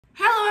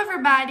Hello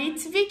everybody,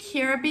 it's Vic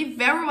here. Be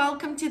very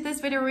welcome to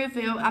this video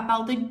review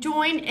about the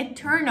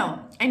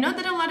JointEternal. I know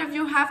that a lot of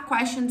you have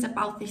questions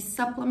about this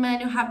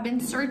supplement. You have been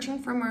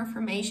searching for more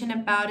information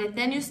about it.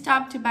 Then you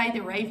stopped to buy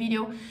the right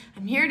video.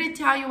 I'm here to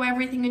tell you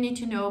everything you need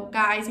to know,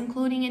 guys,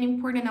 including an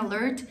important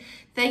alert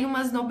that you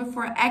must know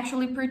before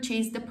actually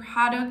purchase the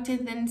product.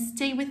 Then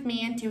stay with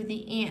me until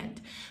the end.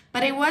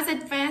 But I was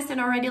advanced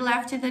and already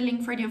left the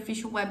link for the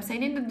official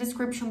website in the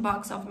description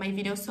box of my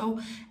video.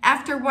 So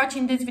after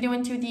watching this video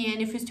until the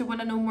end, if you still want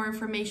to know more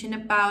information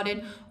about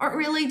it or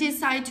really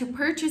decide to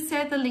purchase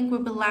it, the link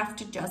will be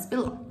left just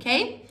below,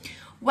 okay?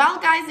 Well,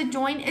 guys, the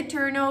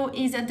JointEternal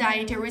is a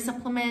dietary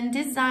supplement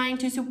designed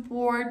to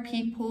support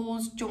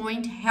people's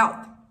joint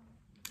health.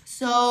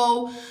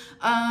 So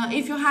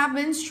if you have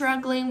been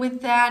struggling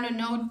with that,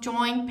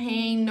 joint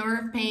pain,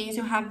 nerve pains,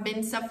 you have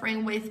been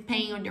suffering with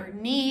pain on your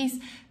knees,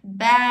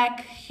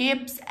 back,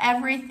 hips,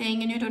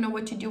 everything, and you don't know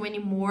what to do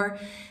anymore,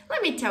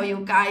 let me tell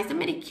you guys, the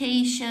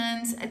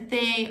medications,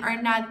 they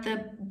are not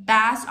the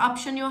best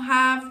option you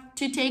have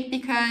to take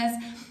because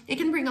it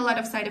can bring a lot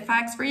of side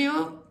effects for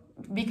you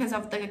because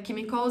of the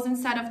chemicals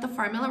inside of the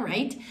formula,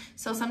 right?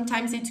 So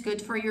sometimes it's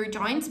good for your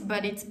joints,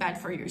 but it's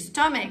bad for your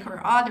stomach or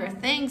other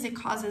things. It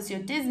causes you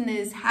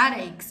dizziness,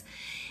 headaches,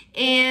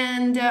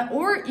 and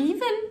or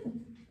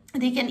even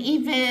they can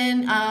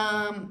even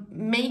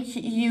make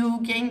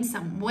you gain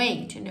some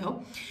weight,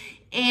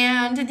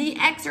 And the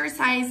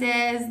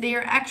exercises,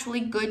 they're actually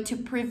good to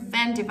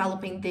prevent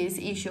developing these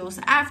issues.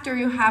 After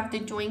you have the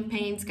joint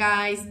pains,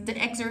 guys, the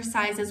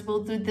exercises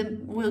will do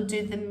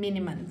the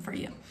minimum for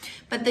you.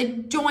 But the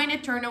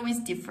JointEternal is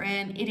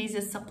different. It is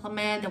a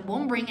supplement that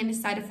won't bring any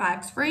side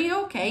effects for you,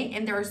 okay?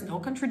 And there's no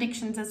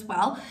contradictions as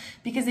well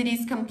because it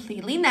is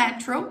completely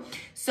natural.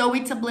 So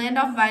it's a blend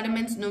of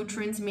vitamins,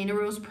 nutrients,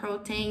 minerals,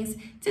 proteins.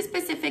 It's a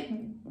specific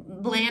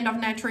blend of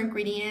natural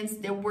ingredients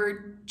that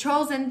were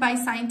chosen by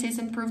scientists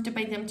and proved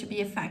by them to be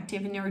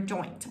effective in your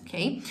joint,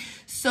 okay?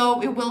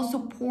 So it will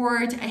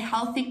support a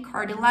healthy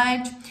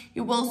cartilage.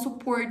 It will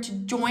support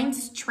joint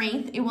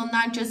strength. It will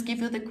not just give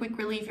you the quick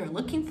relief you're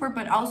looking for,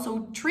 but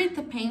also treat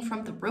the pain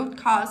from the root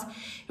cause.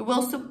 It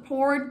will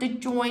support the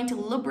joint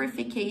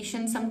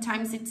lubrication.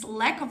 Sometimes it's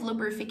lack of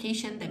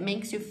lubrication that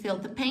makes you feel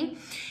the pain,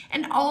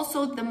 and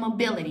also the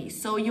mobility.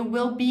 So you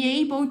will be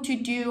able to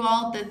do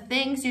all the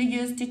things you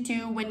used to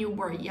do when you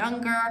were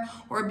younger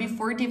or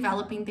before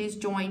developing these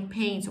joint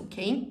pains,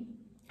 okay?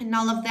 And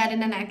all of that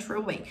in a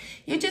natural way.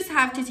 You just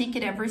have to take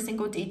it every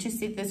single day to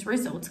see these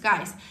results,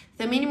 guys.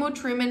 The minimal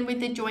treatment with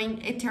the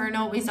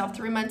JointEternal is of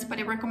 3 months, but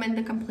I recommend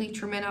the complete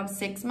treatment of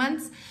 6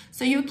 months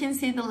so you can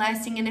see the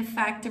lasting and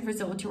effective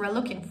result you are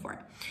looking for.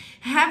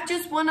 I have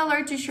just one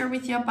alert to share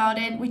with you about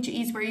it, which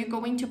is where you're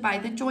going to buy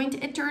the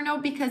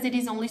JointEternal because it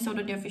is only sold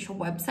on the official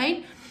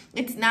website.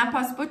 It's not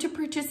possible to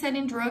purchase it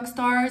in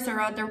drugstores or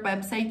other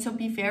websites, so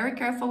be very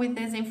careful with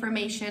this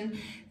information.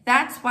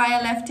 That's why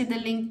I left the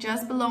link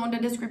just below in the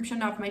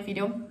description of my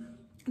video.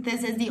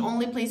 This is the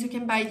only place you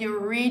can buy the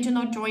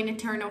original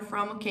JointEternal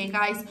from, okay,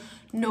 guys?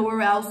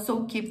 Nowhere else,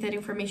 so keep that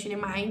information in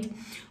mind.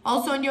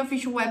 Also, on the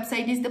official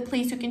website is the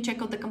place you can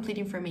check out the complete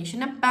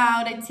information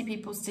about it, see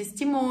people's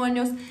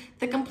testimonials,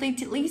 the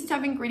complete list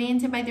of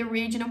ingredients, and buy the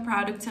original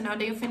products. So now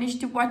that you're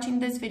finished watching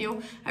this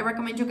video, I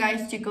recommend you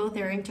guys to go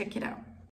there and check it out.